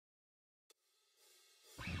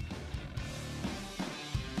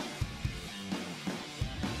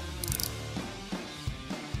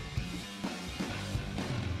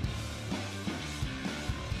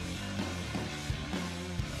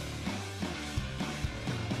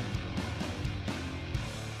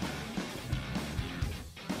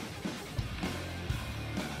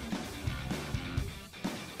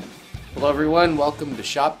Hello everyone, welcome to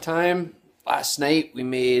Shop Time. Last night we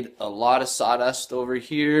made a lot of sawdust over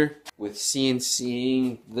here with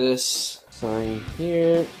CNCing this sign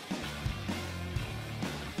here.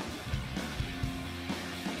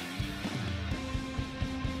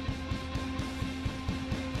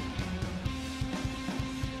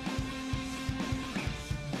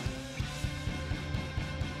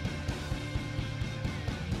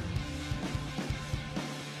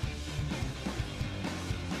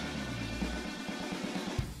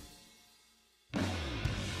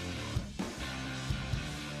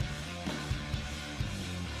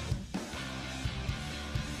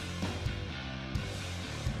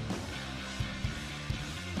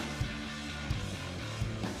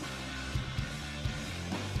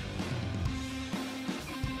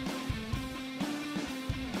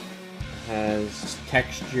 Has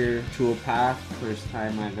texture toolpath. First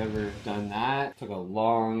time I've ever done that. Took a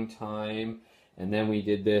long time. And then we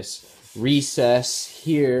did this recess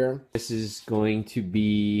here. This is going to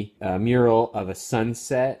be a mural of a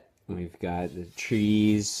sunset. We've got the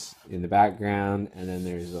trees in the background, and then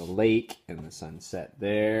there's a lake and the sunset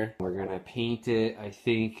there. We're gonna paint it, I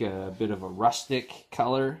think, a bit of a rustic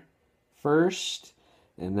color first.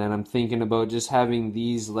 And then I'm thinking about just having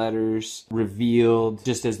these letters revealed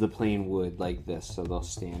just as the plain wood, like this, so they'll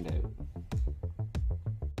stand out.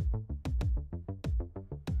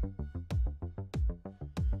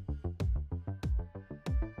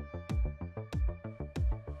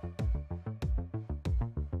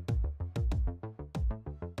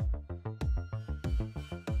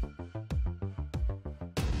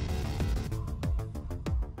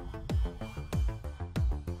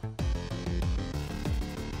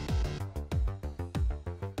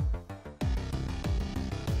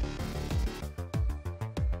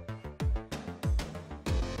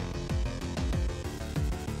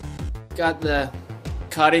 Got the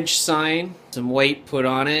cottage sign, some white put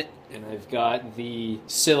on it, and I've got the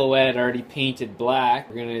silhouette already painted black.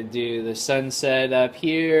 We're gonna do the sunset up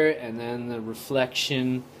here and then the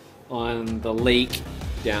reflection on the lake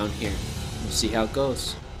down here. We'll see how it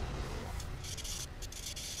goes.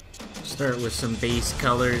 Start with some base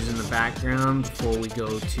colors in the background before we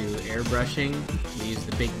go to airbrushing. We use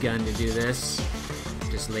the big gun to do this.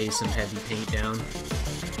 Just lay some heavy paint down.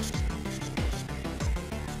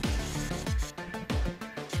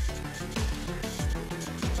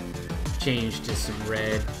 Change to some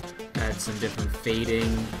red, add some different fading,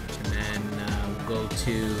 and then we'll go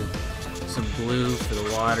to some blue for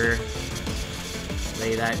the water.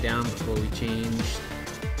 Lay that down before we change.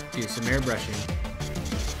 Do some airbrushing.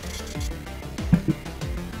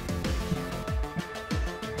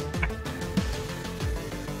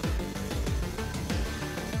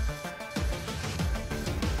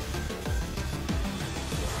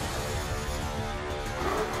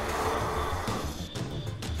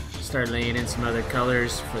 Start laying in some other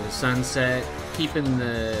colors for the sunset. Keeping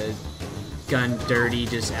the gun dirty,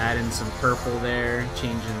 just adding some purple there,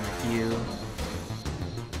 changing the hue.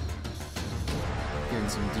 Doing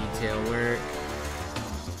some detail work.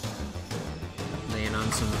 Laying on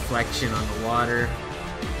some reflection on the water.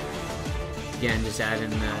 Again, just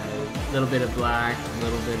adding a little bit of black, a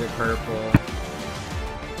little bit of purple.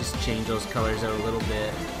 Just change those colors out a little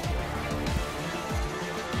bit.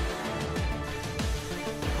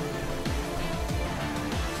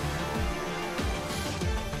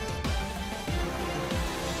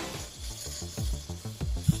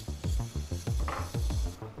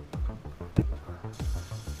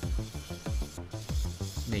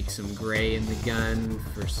 Make some gray in the gun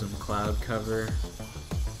for some cloud cover.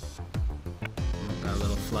 Got a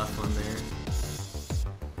little fluff on there.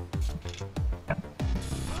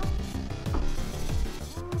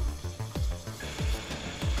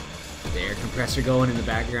 The air compressor going in the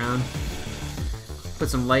background. Put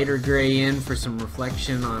some lighter gray in for some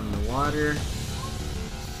reflection on the water.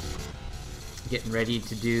 Getting ready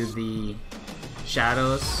to do the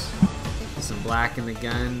shadows. Some black in the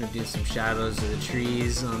gun to do some shadows of the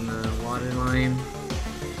trees on the water line.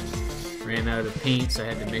 Ran out of paint, so I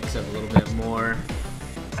had to mix up a little bit more.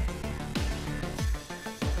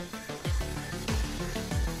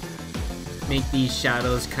 Make these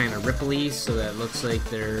shadows kind of ripply so that it looks like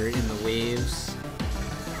they're in the waves.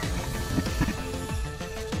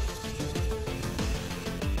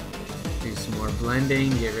 Do some more blending,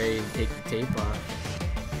 get ready to take the tape off.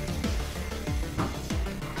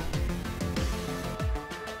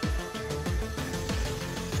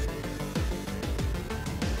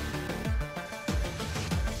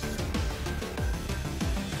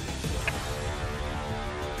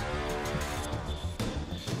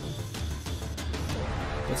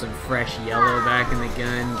 some fresh yellow back in the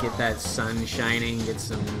gun, get that sun shining, do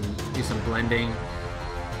some blending.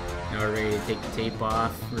 Now we're ready to take the tape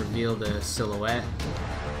off, reveal the silhouette.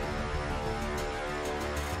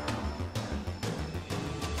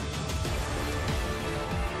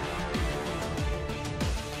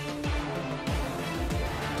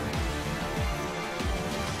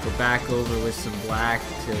 Go back over with some black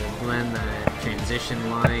to blend that transition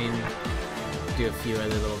line. Do a few other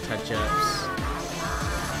little touch-ups.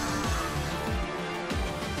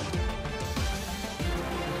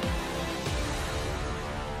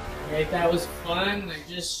 Alright, that was fun. I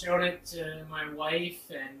just showed it to my wife,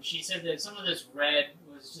 and she said that some of this red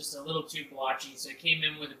was just a little too blotchy, so I came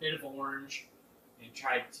in with a bit of orange and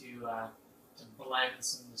tried to blend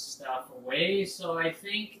some of the stuff away. So I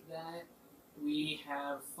think that we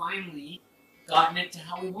have finally gotten it to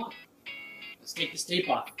how we want. Let's take the tape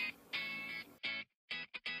off.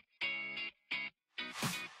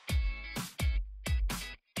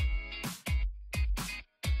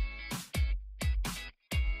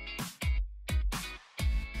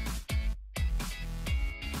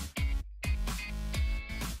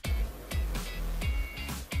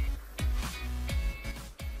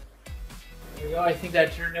 There we go. I think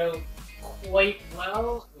that turned out quite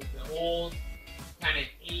well with the old kind of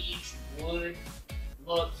aged wood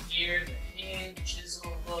look here, the hand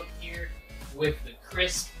chisel look here with the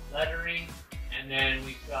crisp lettering, and then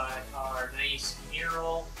we've got our nice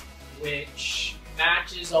mural which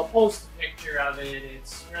matches. I'll post a picture of it.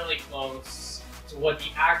 It's really close to what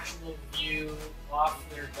the actual view off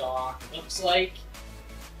their dock looks like.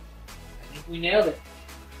 I think we nailed it.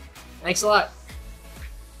 Thanks a lot.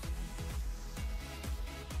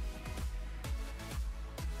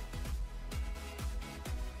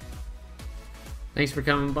 Thanks for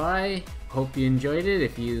coming by. Hope you enjoyed it.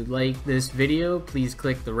 If you like this video, please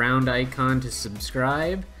click the round icon to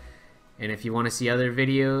subscribe. And if you want to see other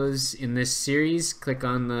videos in this series, click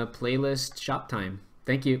on the playlist ShopTime.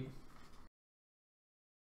 Thank you.